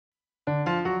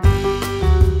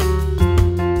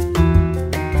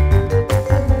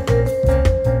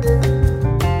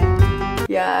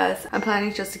Yes, I'm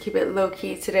planning just to keep it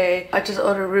low-key today. I just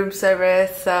ordered room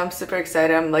service, so I'm super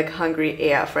excited. I'm like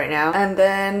hungry AF right now. And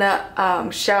then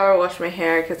shower, wash my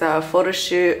hair because I have a photo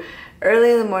shoot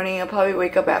early in the morning. I'll probably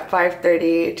wake up at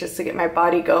 5:30 just to get my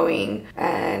body going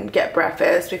and get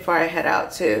breakfast before I head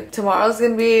out too. Tomorrow's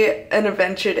gonna be an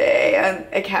adventure day and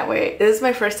I can't wait. This is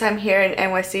my first time here in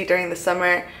NYC during the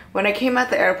summer. When I came at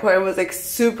the airport, it was like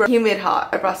super humid hot.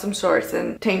 I brought some shorts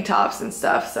and tank tops and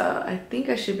stuff, so I think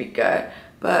I should be good.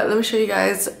 But let me show you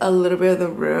guys a little bit of the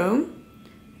room.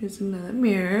 Here's another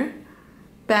mirror.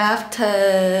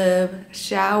 Bathtub,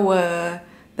 shower.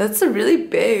 That's really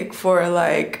big for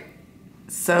like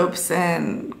soaps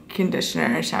and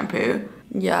conditioner and shampoo.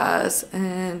 Yes,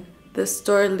 and this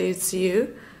door leads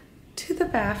you to the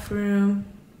bathroom.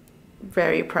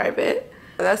 Very private.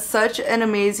 That's such an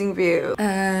amazing view.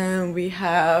 And we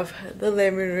have the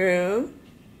living room.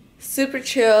 Super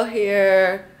chill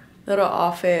here. Little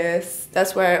office.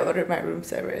 That's where I ordered my room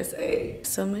service.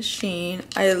 Some machine.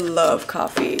 I love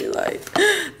coffee. Like,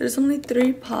 there's only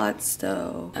 3 pots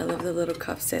though. I love the little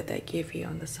cup set they give you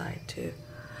on the side too.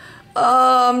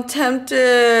 Oh, I'm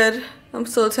tempted. I'm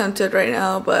so tempted right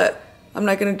now, but I'm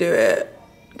not gonna do it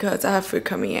because I have food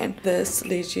coming in. This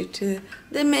leads you to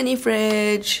the mini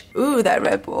fridge. Ooh, that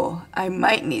Red Bull. I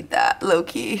might need that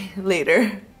low-key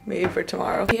later, maybe for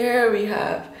tomorrow. Here we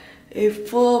have a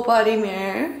full body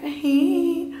mirror.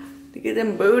 Look at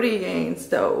them booty gains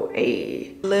though.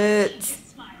 Lit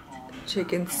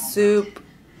chicken soup.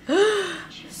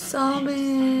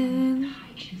 Salmon.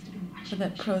 For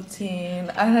that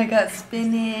protein. And I got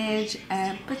spinach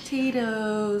and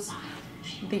potatoes.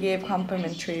 They gave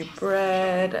complimentary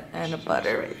bread and a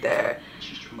butter right there.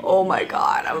 Oh my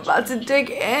god, I'm about to dig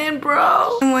in,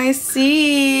 bro.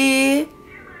 NYC.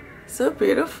 So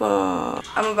beautiful.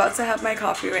 I'm about to have my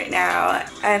coffee right now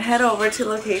and head over to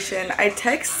location. I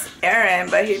text Aaron,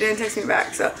 but he didn't text me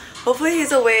back, so hopefully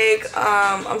he's awake.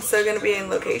 I'm still gonna be in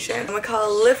location. I'm gonna call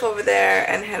a Lyft over there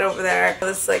and head over there.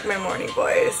 This is like my morning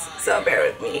voice, so bear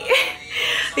with me.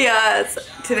 Yes,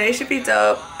 today should be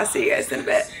dope. I'll see you guys in a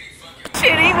bit.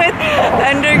 Shooting with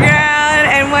Underground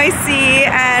NYC,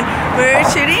 and we're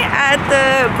shooting at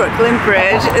the Brooklyn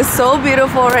Bridge. It's so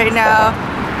beautiful right now.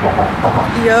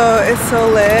 Yo, it's so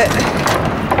lit.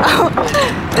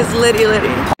 It's litty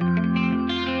litty.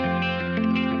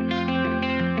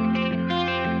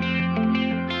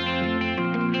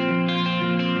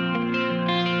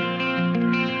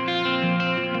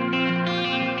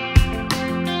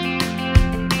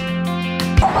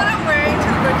 What I'm wearing to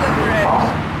the Brooklyn Bridge.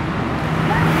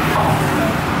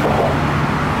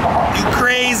 You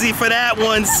crazy for that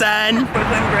one, son.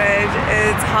 Brooklyn Bridge,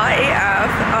 it's hot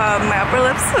AF. My upper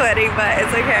lip's sweaty, but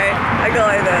it's okay. I go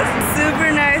like this.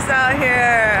 Super nice out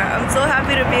here. I'm so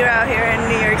happy to be out here in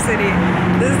New York City.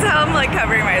 This is how I'm like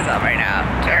covering myself right now.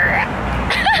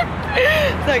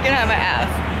 So I can have my ass.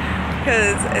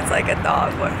 Because it's like a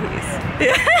dog one piece.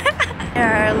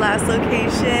 Our last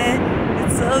location.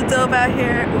 It's so dope out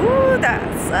here. Ooh, that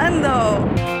sun though.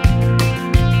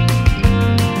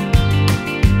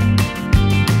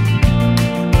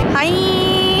 Hi!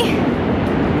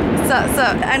 So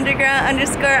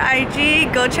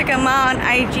Underground_IG. Go check him out on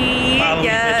IG. Follow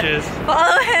yes.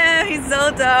 Follow him. He's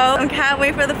so dope. I can't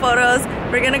wait for the photos.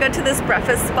 We're gonna go to this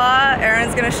breakfast spot.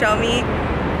 Aaron's gonna show me.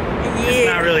 Yeah. It's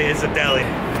not really, it's a deli.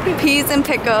 Peas and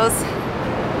pickles.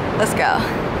 Let's go.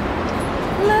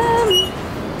 Love me.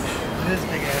 This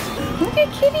big ass. Look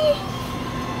at Kitty.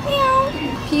 Meow.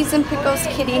 Peas and pickles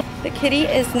kitty. The kitty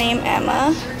is named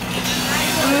Emma.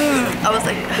 I was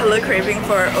like hella craving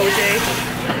for OJ.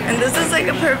 And this is like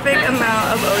a perfect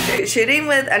amount of OJ. Shooting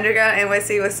with Underground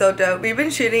NYC was so dope. We've been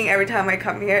shooting every time I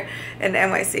come here in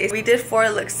NYC. We did 4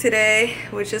 looks today,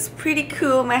 which is pretty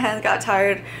cool. My hands got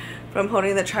tired from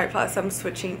holding the tripod, so I'm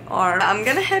switching arms. I'm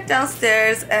gonna head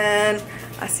downstairs and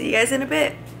I'll see you guys in a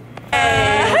bit.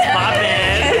 Hey, what's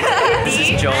poppin'? This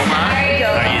is Joma. How are you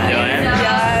doing?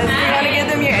 Yes. You wanna give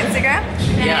them your Instagram?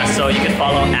 Yeah, so you can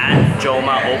follow at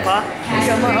Joma Opa.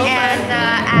 And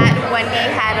at Wendy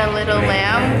had a little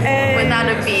lamb without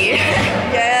a B.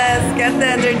 Yes, get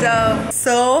them, they're dope.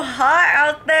 So hot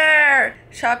out there.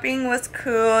 Shopping was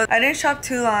cool. I didn't shop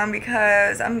too long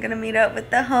because I'm gonna meet up with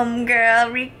the homegirl,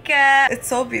 Rika. It's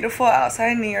so beautiful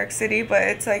outside New York City, but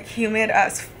it's like humid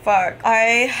as fuck.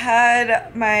 I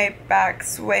had my back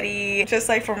sweaty just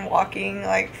like from walking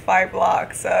like 5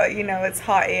 blocks. So, you know, it's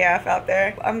hot AF out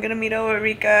there. I'm gonna meet up with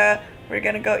Rika. We're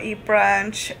gonna go eat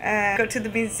brunch and go to the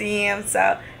museum.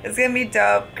 So it's gonna be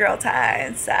dope girl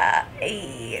time. So,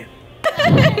 hey.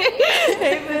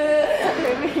 Hey, boo.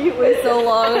 Wait so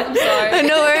long. I'm sorry.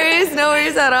 No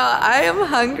worries at all. I am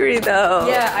hungry though.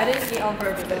 Yeah, I didn't eat on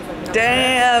purpose.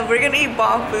 Damn, we're gonna eat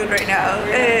bomb food right now.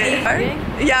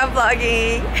 Yeah,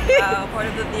 vlogging. Part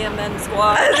of the VMN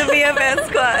squad. The VMN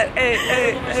squad.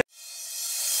 Hey.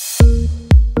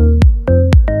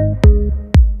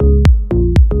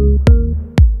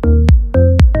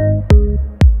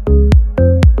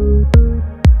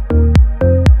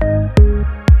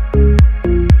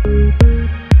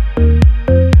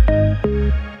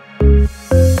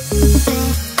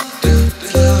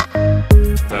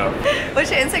 What's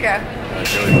your Instagram?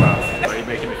 Really wow. Why are you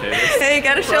making me famous? Hey, you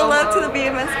gotta show love to the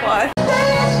BMN squad.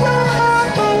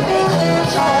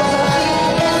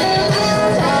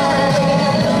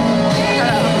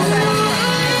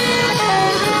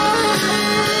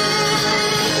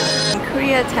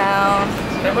 Koreatown.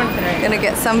 Gonna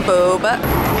get some boba.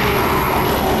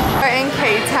 We're in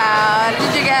K-Town. What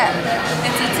did you get?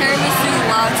 It's a tiramisu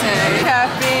latte.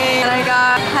 Caffeine. And I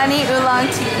got honey oolong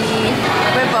tea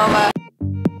with boba.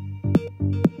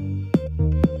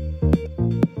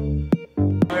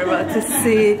 We're about to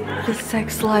see the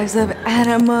sex lives of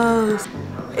animals.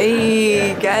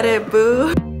 Hey, get it,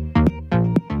 boo.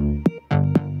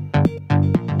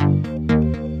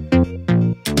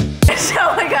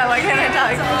 Oh my god, why can't I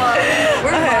talk?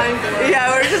 We're mind blown.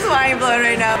 Yeah, we're just mind blown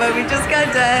right now, but we just got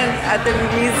done at the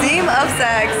Museum of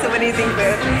Sex. So what do you think, boo?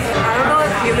 I don't know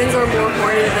if humans are more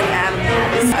horny than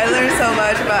animals. I learned so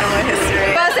much about animal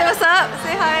history. Say what's up.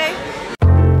 Say hi.